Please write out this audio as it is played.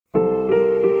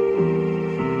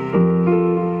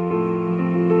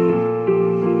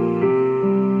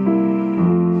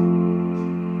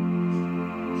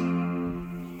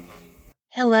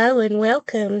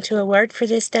welcome to a Word for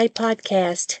This Day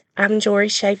podcast. I'm Jory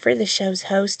Schaefer, the show's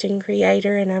host and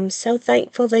creator, and I'm so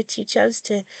thankful that you chose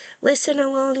to listen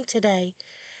along today.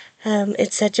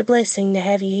 It's such a blessing to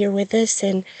have you here with us,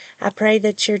 and I pray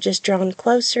that you're just drawn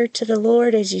closer to the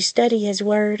Lord as you study His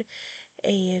Word.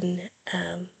 And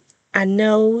I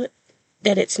know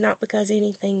that it's not because of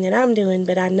anything that I'm doing,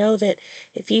 but I know that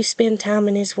if you spend time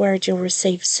in His Word, you'll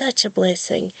receive such a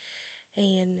blessing.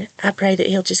 And I pray that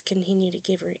He'll just continue to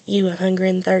give you a hunger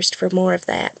and thirst for more of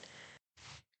that.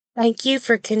 Thank you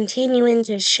for continuing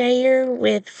to share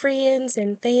with friends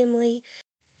and family.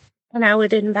 And I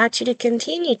would invite you to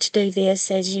continue to do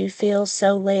this as you feel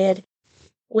so led.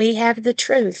 We have the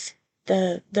truth,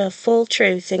 the full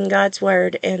truth in God's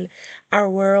Word, and our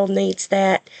world needs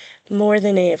that more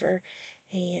than ever.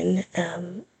 And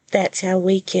that's how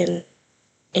we can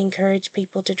encourage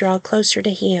people to draw closer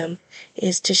to Him,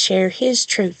 is to share His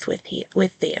truth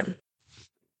with them.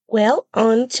 Well,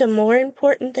 on to more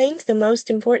important things, the most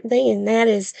important thing, and that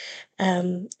is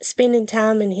spending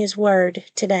time in His Word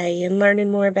today and learning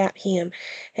more about Him.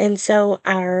 And so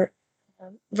our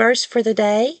verse for the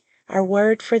day, our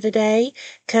word for the day,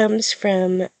 comes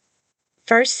from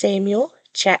 1 Samuel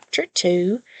chapter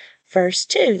 2, verse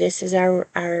 2. This is our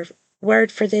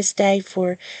word for this day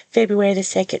for February the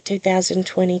 2nd,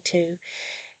 2022.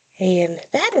 And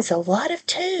that is a lot of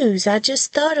twos. I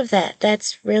just thought of that.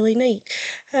 That's really neat.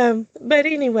 But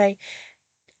anyway,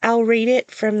 I'll read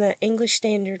it from the English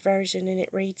Standard Version, and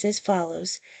it reads as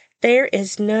follows. There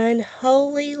is none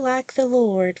holy like the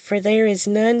Lord, for there is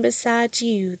none besides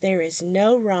you. There is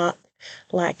no rock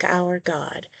like our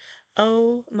God.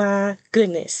 Oh my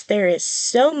goodness, there is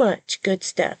so much good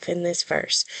stuff in this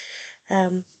verse.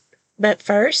 But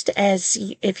first,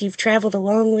 if you've traveled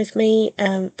along with me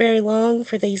very long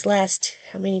for these last,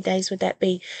 how many days would that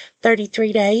be?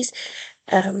 33 days.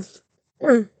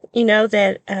 You know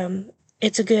that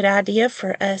it's a good idea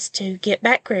for us to get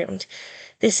background.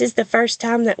 This is the first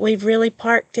time that we've really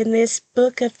parked in this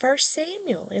book of 1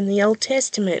 Samuel in the Old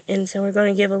Testament, and so we're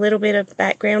going to give a little bit of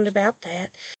background about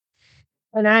that.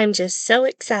 And I'm just so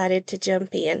excited to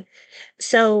jump in.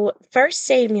 So 1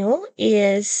 Samuel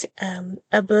is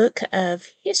a book of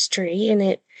history, and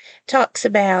it talks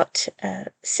about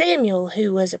Samuel,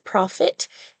 who was a prophet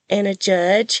and a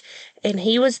judge, and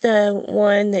he was the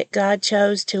one that God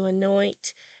chose to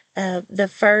anoint the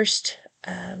first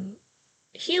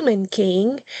human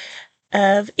king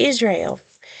of Israel.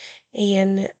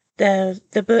 And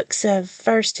the books of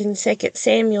 1st and 2nd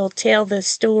Samuel tell the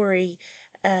story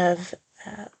of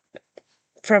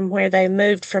from where they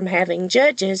moved from having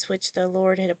judges, which the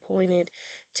Lord had appointed,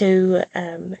 to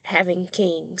having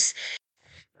kings.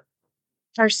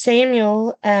 1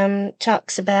 Samuel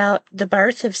talks about the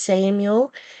birth of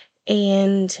Samuel,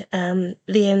 and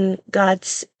then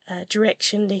God's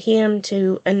direction to him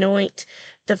to anoint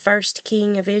the first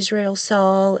king of Israel,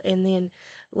 Saul, and then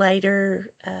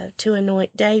later to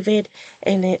anoint David.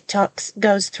 And it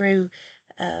goes through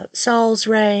Saul's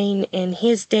reign and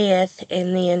his death,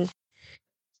 and then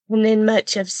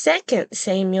much of 2nd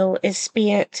Samuel is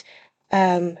spent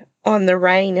on the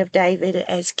reign of David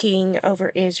as king over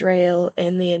Israel,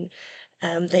 and then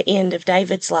the end of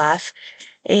David's life.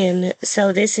 And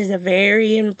so this is a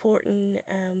very important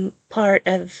part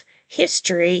of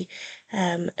history,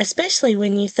 especially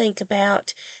when you think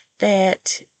about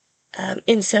that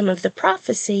in some of the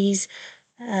prophecies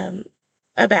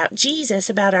about Jesus,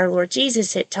 about our Lord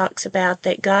Jesus, it talks about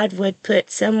that God would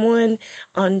put someone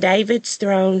on David's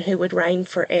throne who would reign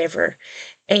forever.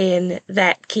 And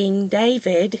that King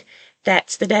David,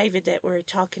 that's the David that we're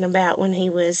talking about when he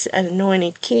was an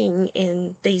anointed king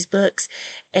in these books.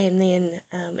 And then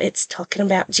it's talking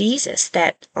about Jesus,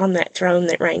 that on that throne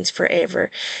that reigns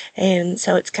forever. And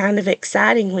so it's kind of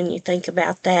exciting when you think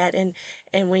about that.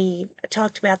 And we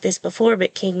talked about this before,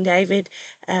 but King David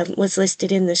was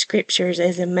listed in the scriptures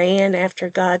as a man after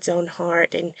God's own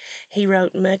heart. And he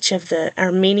wrote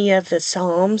many of the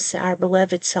Psalms, our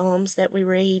beloved Psalms that we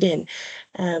read.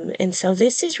 And so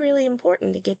this is really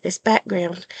important to get this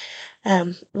background.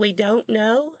 We don't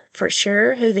know for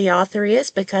sure who the author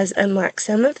is, because unlike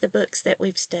some of the books that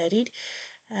we've studied,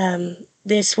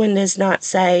 this one does not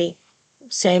say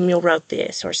Samuel wrote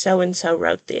this or so-and-so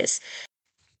wrote this.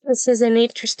 This is an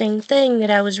interesting thing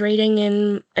that I was reading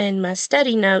in my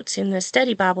study notes in the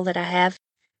study Bible that I have.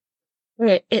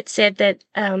 It said that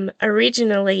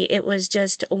originally it was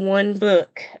just one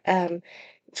book.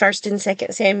 1st and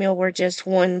 2nd Samuel were just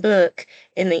one book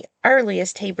in the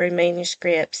earliest Hebrew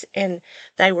manuscripts, and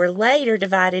they were later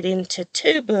divided into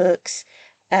two books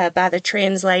by the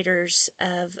translators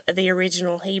of the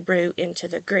original Hebrew into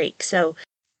the Greek. So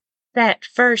that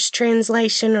first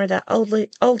translation, or the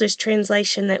oldest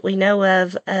translation that we know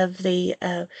of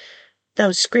the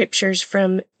those scriptures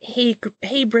from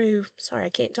Hebrew, sorry, I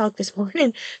can't talk this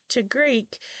morning, to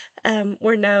Greek,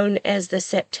 were known as the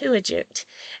Septuagint.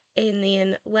 And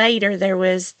then later there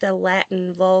was the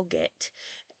Latin Vulgate.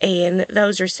 And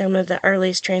those are some of the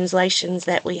earliest translations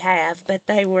that we have, but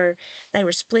they were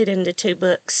split into two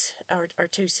books, or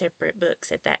two separate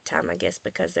books at that time, I guess,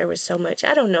 because there was so much.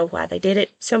 I don't know why they did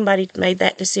it. Somebody made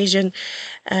that decision.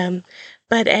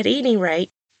 But at any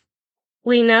rate,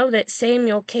 we know that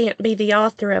Samuel can't be the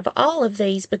author of all of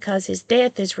these because his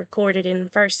death is recorded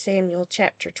in 1 Samuel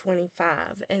chapter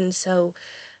 25. And so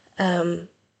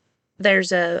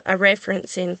there's a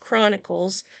reference in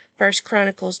Chronicles, 1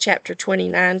 Chronicles chapter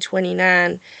 29,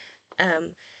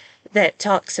 that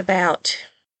talks about,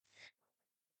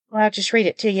 well, I'll just read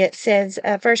it to you. It says,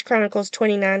 1 Chronicles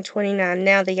 29.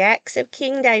 Now the acts of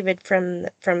King David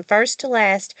from first to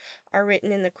last are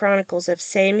written in the Chronicles of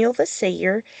Samuel the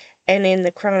seer, and in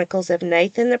the Chronicles of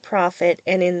Nathan the prophet,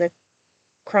 and in the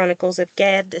Chronicles of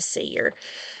Gad the seer.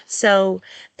 So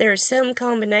there's some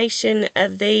combination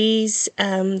of these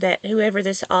that whoever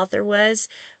this author was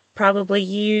probably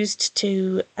used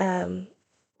to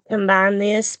combine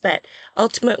this, but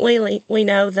ultimately we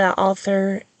know the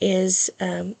author is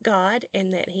God,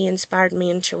 and that he inspired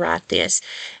men to write this.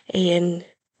 And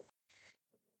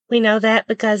we know that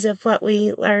because of what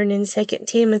we learn in 2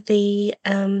 Timothy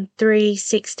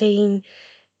 3:16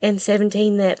 and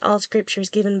 17, that all scripture is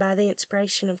given by the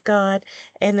inspiration of God.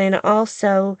 And then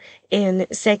also in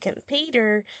 2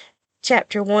 Peter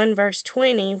chapter 1 verse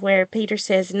 20, where Peter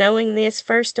says, knowing this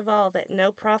first of all, that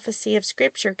no prophecy of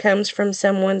scripture comes from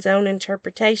someone's own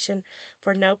interpretation,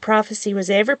 for no prophecy was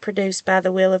ever produced by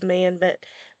the will of man, but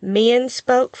men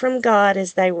spoke from God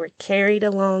as they were carried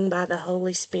along by the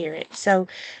Holy Spirit. So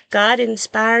God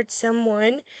inspired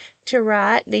someone to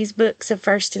write these books of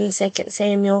 1st and 2nd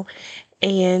Samuel,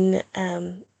 and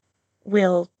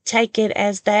we'll take it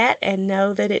as that and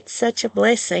know that it's such a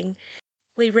blessing.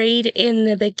 We read in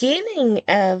the beginning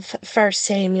of 1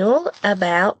 Samuel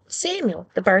about Samuel,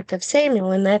 the birth of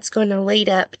Samuel, and that's going to lead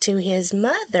up to his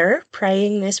mother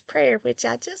praying this prayer, which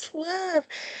I just love.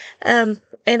 And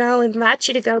I'll invite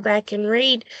you to go back and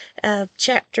read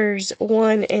chapters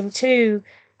 1 and 2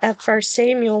 of 1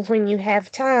 Samuel when you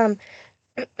have time.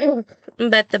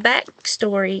 But the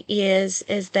backstory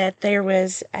is that there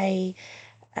was a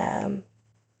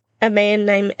man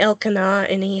named Elkanah,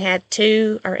 and he had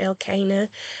Elkanah,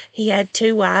 he had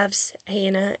two wives,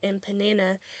 Hannah and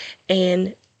Peninnah,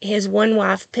 and his one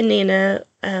wife, Peninnah,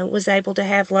 was able to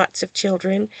have lots of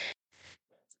children,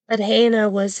 but Hannah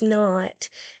was not,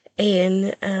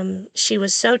 and she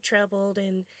was so troubled,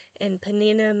 and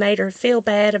Peninnah made her feel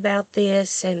bad about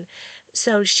this, and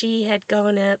so she had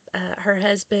gone up, her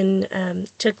husband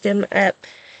took them up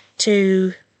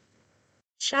to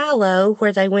Shiloh,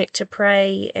 where they went to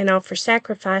pray and offer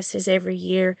sacrifices every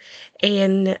year.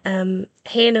 And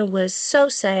Hannah was so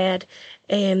sad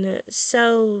and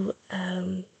so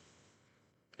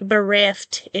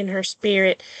bereft in her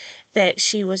spirit that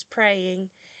she was praying.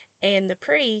 And the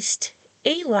priest,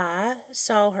 Eli,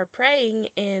 saw her praying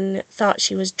and thought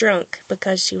she was drunk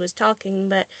because she was talking,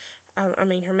 but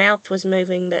her mouth was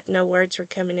moving, but no words were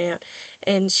coming out.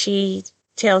 And she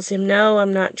tells him, no,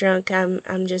 I'm not drunk.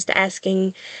 I'm just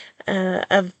asking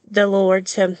of the Lord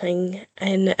something.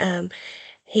 And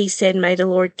he said, may the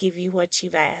Lord give you what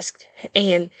you've asked.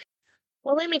 And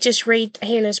well, let me just read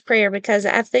Hannah's prayer, because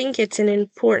I think it's an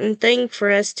important thing for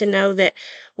us to know that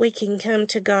we can come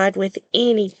to God with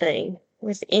anything.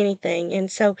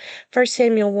 And so 1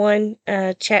 Samuel 1,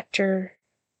 chapter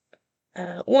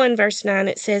 1 verse 9,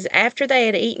 it says, after they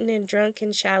had eaten and drunk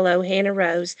in Shiloh, Hannah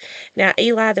rose. Now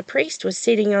Eli the priest was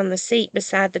sitting on the seat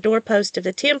beside the doorpost of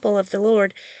the temple of the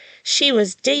Lord. She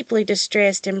was deeply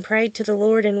distressed and prayed to the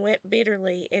Lord and wept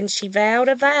bitterly. And she vowed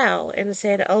a vow and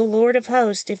said, O Lord of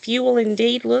hosts, if you will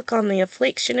indeed look on the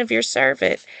affliction of your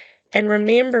servant, and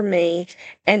remember me,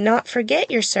 and not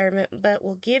forget your servant, but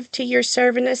will give to your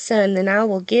servant a son, then I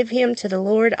will give him to the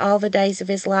Lord all the days of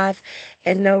his life,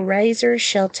 and no razor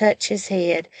shall touch his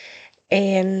head.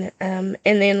 And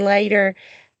then later,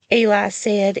 Eli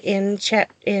said in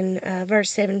verse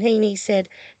 17, he said,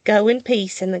 go in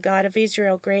peace, and the God of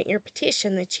Israel grant your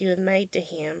petition that you have made to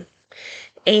him.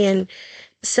 And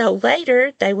so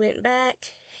later, they went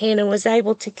back. Hannah was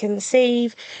able to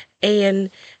conceive,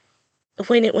 and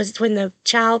when the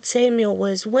child Samuel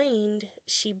was weaned,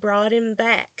 she brought him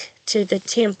back to the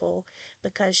temple,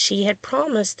 because she had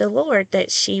promised the Lord that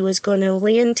she was going to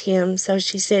lend him. So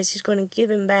she says she's going to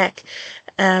give him back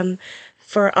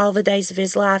for all the days of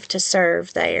his life to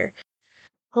serve there.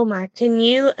 Oh my, can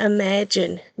you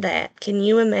imagine that? Can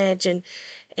you imagine?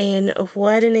 And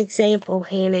what an example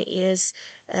Hannah is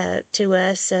to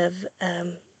us of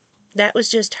that was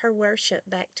just her worship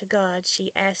back to God.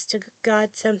 She asked to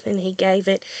God something, He gave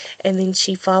it, and then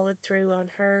she followed through on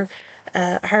her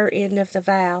end of the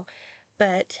vow.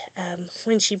 But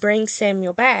when she brings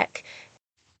Samuel back,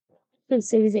 she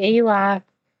sees Eli,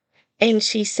 and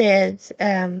she says,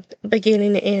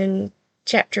 beginning in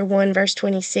chapter 1, verse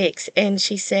 26, and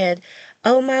she said,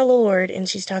 "O my Lord," and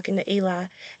she's talking to Eli,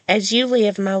 "as you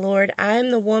live, my Lord, I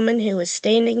am the woman who is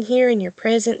standing here in your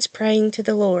presence praying to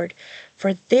the Lord.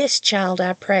 For this child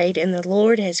I prayed, and the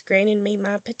Lord has granted me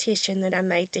my petition that I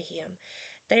made to him.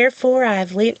 Therefore I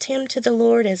have lent him to the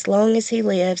Lord as long as he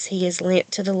lives. He is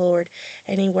lent to the Lord,"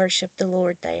 and he worshiped the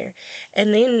Lord there.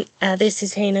 And then this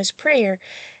is Hannah's prayer.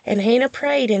 And Hannah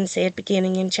prayed and said,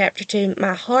 beginning in chapter 2,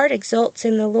 "My heart exults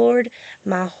in the Lord,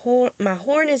 my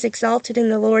horn is exalted in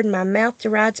the Lord, my mouth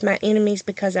derides my enemies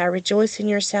because I rejoice in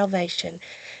your salvation.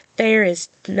 There is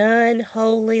none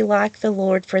holy like the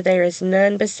Lord, for there is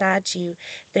none besides you.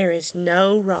 There is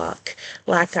no rock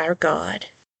like our God."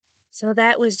 So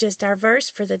that was just our verse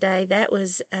for the day. That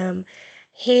was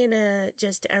Hannah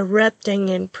just erupting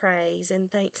in praise and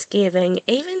thanksgiving,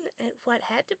 even at what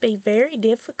had to be very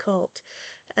difficult.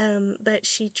 But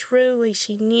she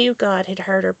knew God had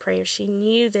heard her prayer. She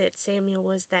knew that Samuel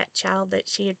was that child that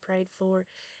she had prayed for,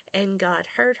 and God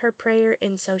heard her prayer,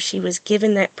 and so she was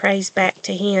giving that praise back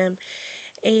to Him.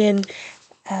 And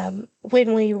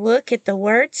when we look at the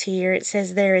words here, it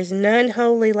says, "There is none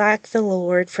holy like the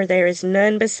Lord, for there is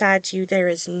none besides you. There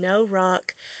is no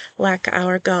rock like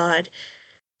our God."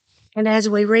 And as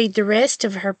we read the rest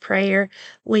of her prayer,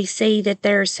 we see that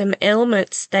there are some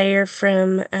elements there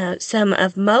from some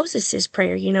of Moses's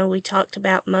prayer. You know, we talked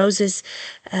about Moses,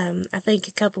 I think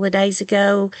a couple of days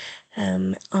ago,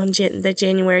 on the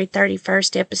January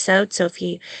 31st episode. So if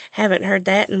you haven't heard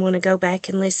that and want to go back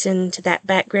and listen to that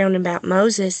background about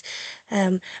Moses,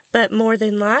 but more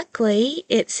than likely,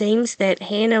 it seems that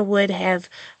Hannah would have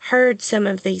heard some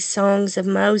of these songs of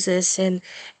Moses, and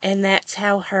that's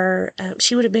how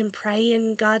she would have been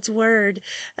praying God's word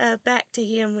back to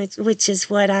Him, which is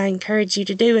what I encourage you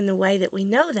to do. And the way that we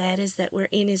know that is that we're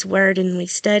in His word and we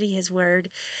study His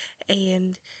word,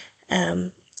 and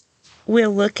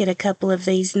we'll look at a couple of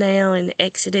these now in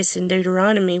Exodus and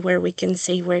Deuteronomy where we can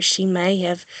see where she may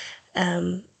have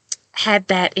had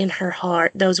that in her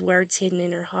heart, those words hidden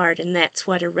in her heart, and that's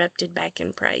what erupted back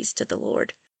in praise to the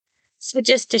Lord. So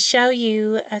just to show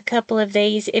you a couple of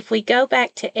these, if we go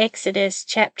back to Exodus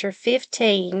chapter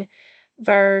 15,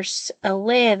 verse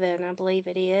 11, I believe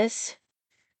it is,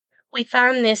 we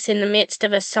find this in the midst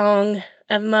of a song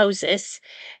of Moses.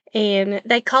 And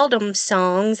they called them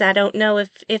songs. I don't know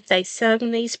if they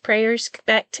sung these prayers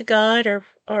back to God or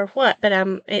what, but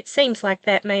it seems like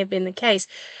that may have been the case.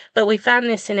 But we find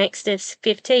this in Exodus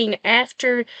 15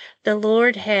 after the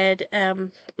Lord had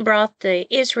brought the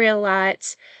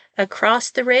Israelites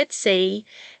across the Red Sea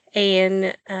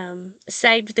and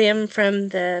saved them from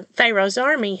the Pharaoh's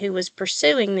army who was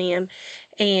pursuing them,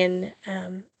 and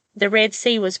the Red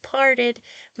Sea was parted.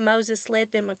 Moses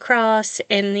led them across,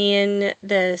 and then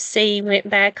the sea went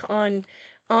back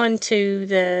onto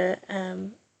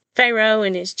the Pharaoh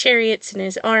and his chariots and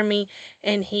his army,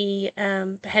 and he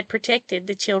had protected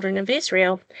the children of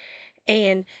Israel.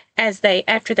 And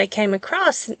after they came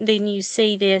across, then you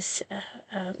see this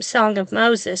song of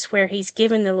Moses where he's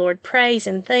giving the Lord praise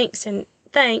and thanks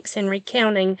and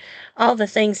recounting all the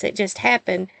things that just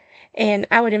happened. And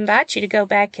I would invite you to go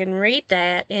back and read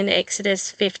that in Exodus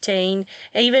 15,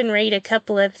 even read a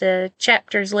couple of the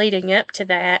chapters leading up to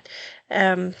that,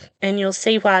 and you'll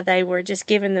see why they were just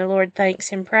giving the Lord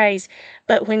thanks and praise.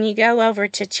 But when you go over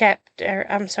to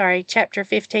chapter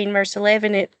 15, verse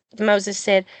 11, Moses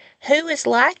said, "Who is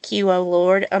like you, O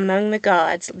Lord, among the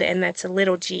gods?" And that's a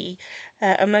little g,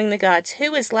 among the gods.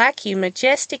 "Who is like you,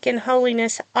 majestic in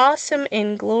holiness, awesome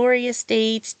in glorious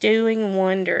deeds, doing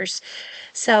wonders."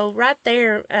 So right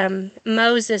there,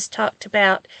 Moses talked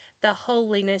about the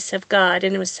holiness of God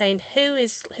and was saying, who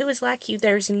is like you?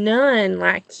 There's none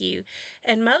like you.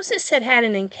 And Moses had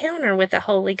an encounter with the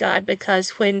holy God,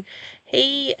 because when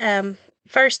he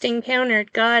first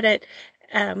encountered God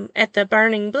at the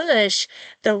burning bush,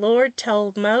 the Lord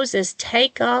told Moses,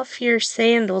 "Take off your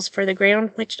sandals, for the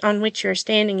ground on which you're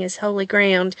standing is holy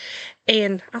ground."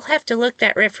 And I'll have to look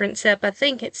that reference up. I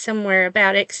think it's somewhere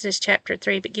about Exodus chapter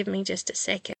 3, but give me just a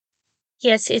second.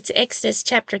 Yes, it's Exodus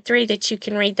chapter 3 that you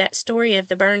can read that story of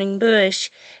the burning bush.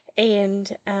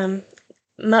 And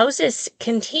Moses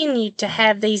continued to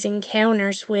have these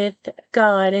encounters with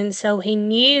God, and so he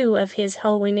knew of his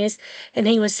holiness, and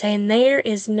he was saying, "There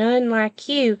is none like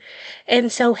you."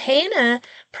 And so Hannah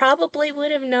probably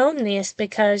would have known this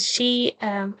because she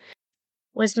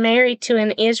was married to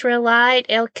an Israelite,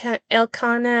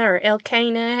 Elkanah or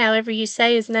Elkanah, however you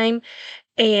say his name,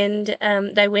 and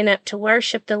they went up to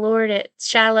worship the Lord at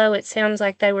Shiloh. It sounds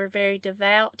like they were very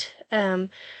devout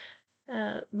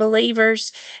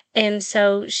believers, and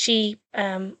so she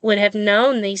would have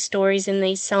known these stories and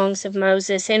these songs of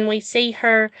Moses. And we see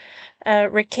her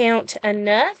recount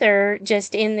another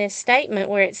just in this statement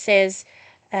where it says,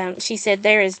 she said,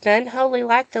 "There is none holy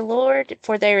like the Lord,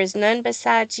 for there is none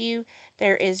besides you.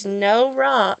 There is no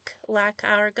rock like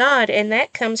our God." And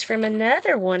that comes from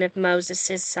another one of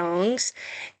Moses' songs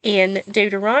in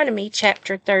Deuteronomy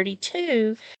chapter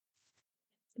 32,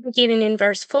 beginning in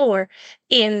verse 4.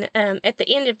 At the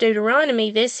end of Deuteronomy,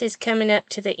 this is coming up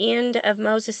to the end of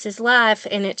Moses' life,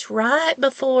 and it's right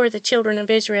before the children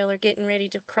of Israel are getting ready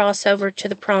to cross over to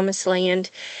the promised land.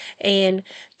 And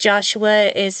Joshua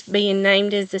is being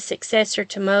named as the successor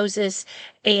to Moses,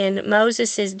 and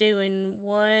Moses is doing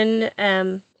one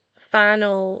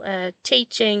final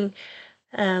teaching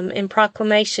and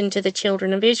proclamation to the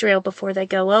children of Israel before they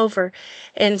go over.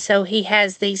 And so he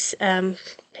has these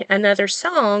another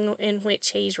song in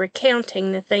which he's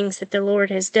recounting the things that the Lord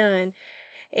has done.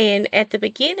 And at the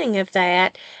beginning of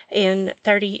that, in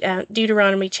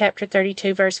Deuteronomy chapter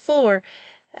 32, verse 4,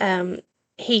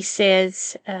 he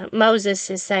says, Moses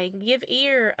is saying, "Give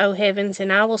ear, O heavens,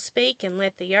 and I will speak, and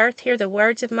let the earth hear the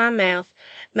words of my mouth.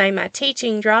 May my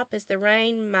teaching drop as the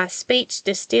rain, my speech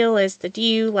distill as the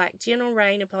dew, like gentle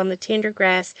rain upon the tender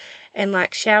grass, and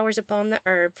like showers upon the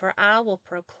herb. For I will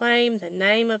proclaim the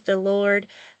name of the Lord,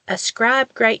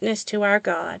 ascribe greatness to our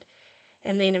God."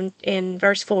 And then in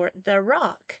verse 4, the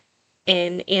rock,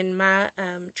 and in my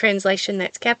translation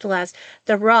that's capitalized,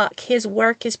 the rock, his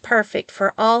work is perfect,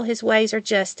 for all his ways are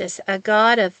justice, a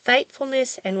God of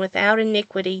faithfulness and without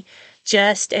iniquity,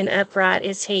 just and upright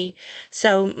is he.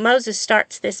 So Moses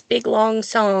starts this big long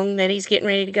song that he's getting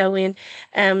ready to go in,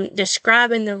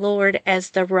 describing the Lord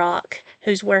as the rock,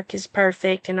 whose work is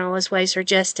perfect and all his ways are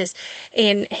justice.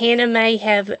 And Hannah may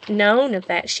have known of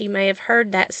that. She may have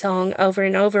heard that song over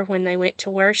and over when they went to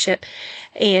worship.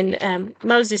 And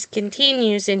Moses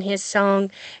continues in his song,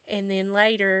 and then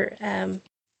later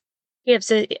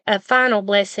gives a final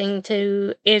blessing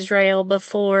to Israel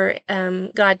before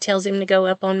God tells him to go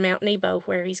up on Mount Nebo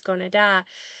where he's going to die.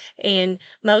 And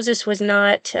Moses was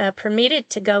not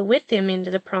permitted to go with them into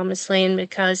the promised land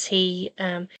because he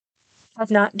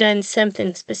had not done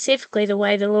something specifically the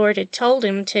way the Lord had told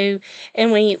him to.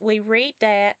 And we read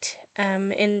that,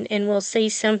 and we'll see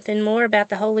something more about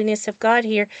the holiness of God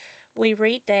here. We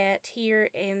read that here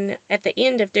at the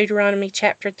end of Deuteronomy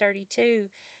chapter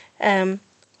 32.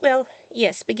 Well,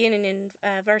 yes, beginning in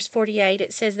verse 48,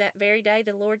 it says, "That very day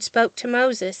the Lord spoke to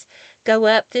Moses, Go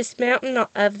up this mountain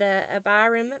of the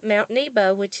Abiram, Mount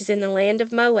Nebo, which is in the land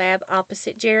of Moab,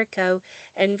 opposite Jericho,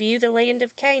 and view the land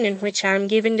of Canaan, which I am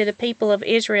giving to the people of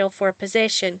Israel for a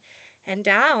possession. And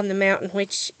die on the mountain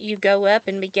which you go up,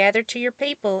 and be gathered to your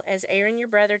people, as Aaron your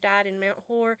brother died in Mount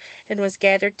Hor, and was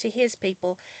gathered to his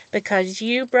people, because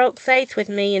you broke faith with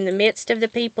me in the midst of the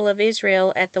people of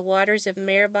Israel at the waters of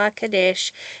Meribah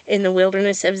Kadesh in the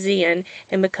wilderness of Zin,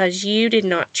 and because you did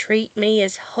not treat me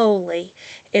as holy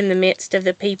in the midst of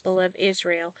the people of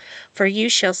Israel. For you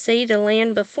shall see the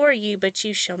land before you, but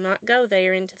you shall not go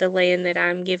there into the land that I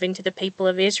am giving to the people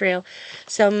of Israel."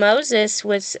 So Moses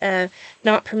was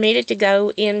not permitted to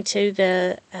go into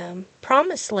the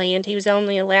promised land. He was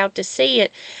only allowed to see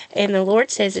it. And the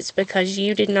Lord says, "It's because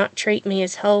you did not treat me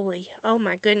as holy." Oh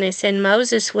my goodness. And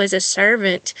Moses was a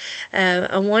servant,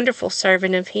 a wonderful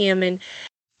servant of him.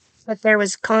 But there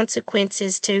was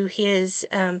consequences to his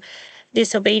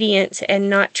disobedience and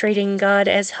not treating God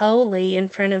as holy in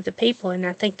front of the people. And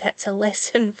I think that's a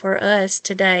lesson for us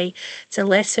today. It's a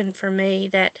lesson for me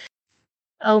that,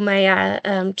 oh, may I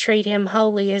treat him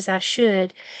holy as I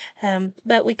should.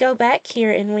 But we go back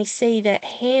here and we see that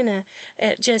Hannah,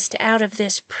 just out of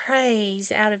this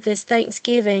praise, out of this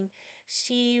thanksgiving,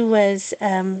 she was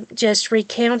just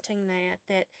recounting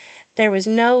that there is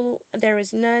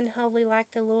none holy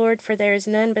like the Lord, for there is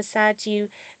none besides you.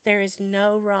 There is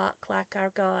no rock like our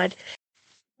God.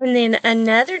 And then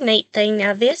another neat thing,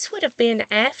 now this would have been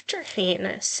after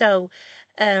Hannah. So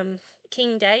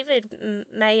King David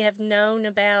may have known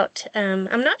about,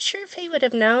 I'm not sure if he would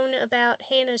have known about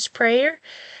Hannah's prayer,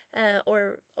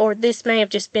 or this may have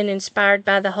just been inspired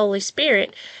by the Holy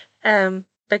Spirit,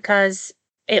 because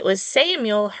it was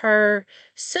Samuel, her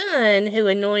son, who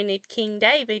anointed King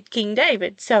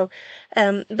David. So,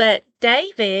 but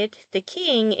David, the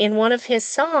king, in one of his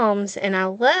psalms, and I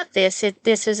love this.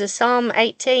 This is a Psalm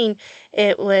 18.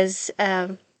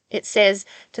 It says,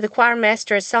 to the choir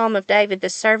master, a psalm of David, the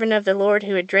servant of the Lord,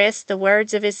 who addressed the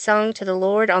words of his song to the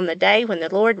Lord on the day when the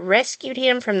Lord rescued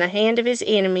him from the hand of his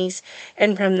enemies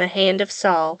and from the hand of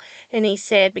Saul. And he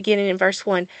said, beginning in verse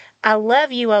 1, I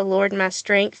love you, O Lord, my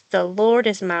strength. The Lord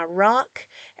is my rock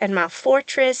and my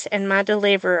fortress and my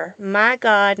deliverer, my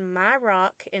God, my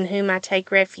rock, in whom I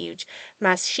take refuge,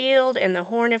 my shield and the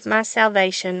horn of my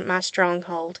salvation, my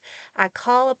stronghold. I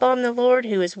call upon the Lord,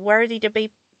 who is worthy to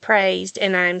be praised,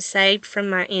 and I am saved from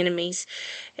my enemies.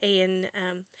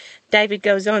 And David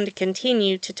goes on to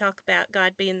continue to talk about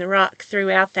God being the rock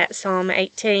throughout that Psalm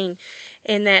 18,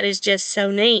 and that is just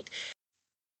so neat.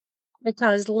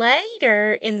 Because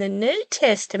later in the New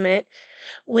Testament,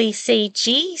 we see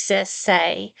Jesus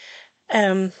say,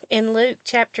 in Luke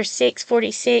chapter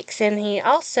 6:46, and he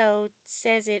also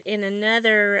says it in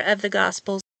another of the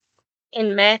Gospels,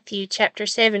 in Matthew chapter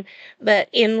 7, but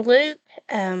in Luke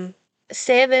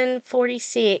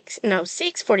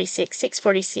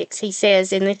 6:46, he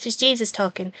says, and this is Jesus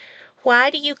talking, why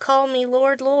do you call me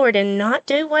Lord, Lord, and not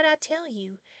do what I tell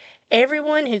you?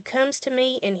 Everyone who comes to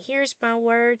me and hears my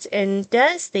words and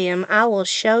does them, I will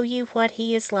show you what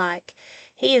he is like.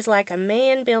 He is like a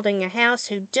man building a house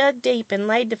who dug deep and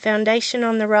laid the foundation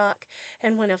on the rock.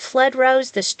 And when a flood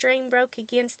rose, the stream broke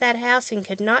against that house and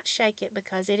could not shake it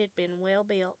because it had been well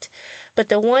built. But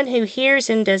the one who hears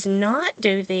and does not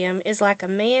do them is like a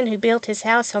man who built his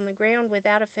house on the ground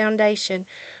without a foundation.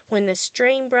 When the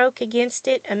stream broke against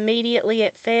it, immediately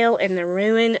it fell, and the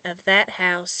ruin of that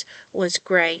house was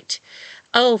great.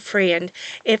 Oh, friend,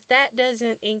 if that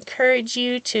doesn't encourage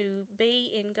you to be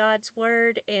in God's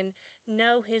Word and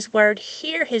know His Word,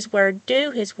 hear His Word,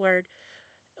 do His Word,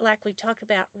 like we talked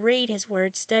about, read His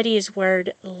Word, study His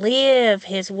Word, live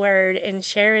His Word, and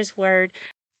share His Word.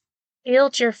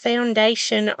 Build your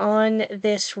foundation on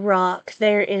this rock.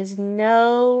 There is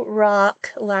no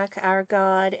rock like our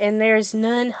God, and there is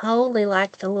none holy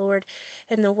like the Lord.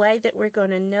 And the way that we're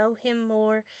going to know Him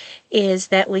more is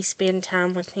that we spend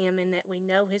time with Him and that we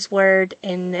know His Word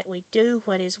and that we do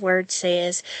what His Word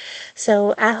says.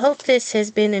 So I hope this has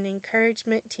been an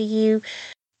encouragement to you,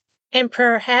 and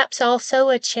perhaps also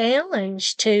a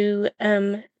challenge to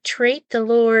treat the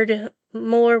Lord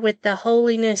more with the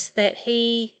holiness that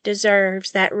He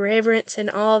deserves, that reverence and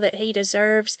awe that He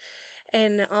deserves,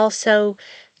 and also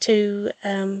to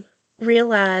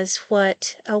realize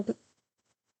what a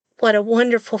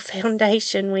wonderful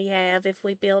foundation we have if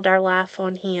we build our life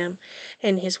on Him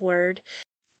and His Word.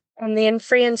 And then,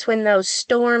 friends, when those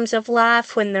storms of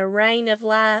life, when the rain of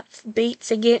life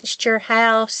beats against your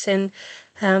house and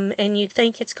you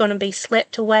think it's going to be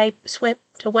swept away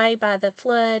by the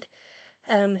flood,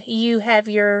 you have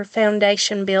your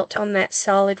foundation built on that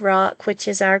solid rock, which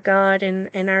is our God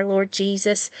and our Lord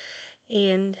Jesus.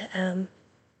 And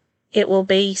it will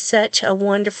be such a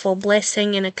wonderful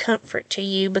blessing and a comfort to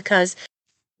you, because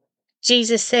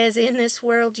Jesus says, in this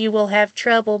world you will have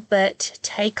trouble, but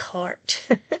take heart.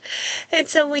 And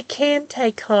so we can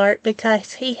take heart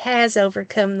because He has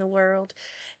overcome the world.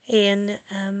 And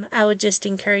I would just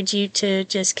encourage you to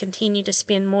just continue to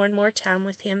spend more and more time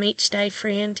with Him each day,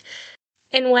 friend.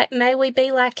 And what may we be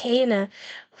like Hannah,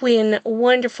 when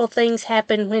wonderful things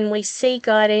happen, when we see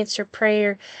God answer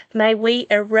prayer, may we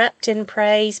erupt in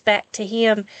praise back to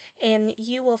Him. And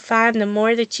you will find the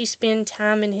more that you spend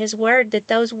time in His Word, that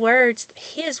those words,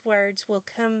 His words, will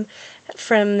come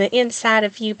from the inside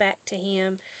of you back to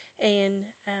Him.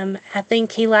 And I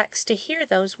think He likes to hear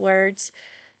those words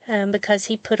because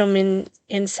He put them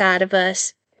inside of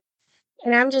us.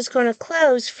 And I'm just going to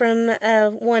close from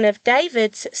one of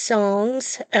David's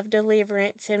songs of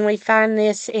deliverance, and we find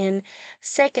this in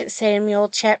 2 Samuel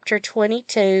chapter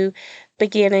 22,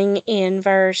 beginning in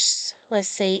verse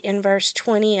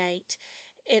 28.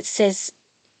 It says,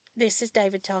 this is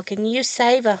David talking, you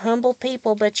save a humble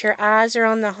people, but your eyes are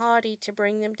on the haughty to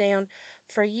bring them down.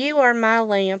 For you are my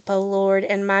lamp, O Lord,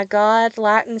 and my God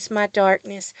lightens my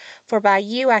darkness. For by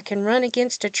you I can run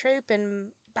against a troop,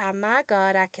 and by my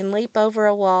God I can leap over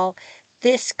a wall.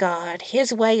 This God,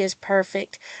 His way is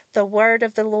perfect. The word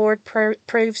of the Lord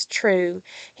proves true.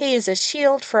 He is a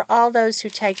shield for all those who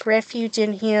take refuge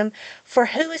in Him. For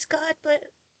who is God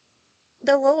but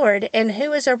the Lord? And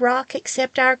who is a rock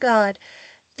except our God?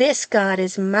 This God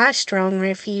is my strong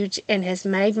refuge and has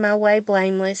made my way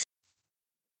blameless.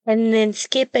 And then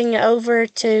skipping over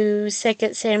to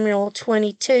 2 Samuel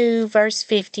 22, verse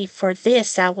 50, "For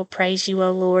this I will praise you,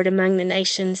 O Lord, among the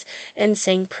nations, and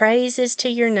sing praises to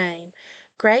your name.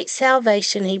 Great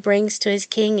salvation he brings to his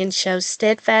king and shows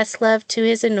steadfast love to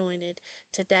his anointed,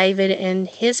 to David and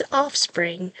his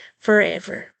offspring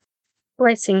forever."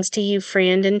 Blessings to you,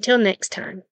 friend. Until next time.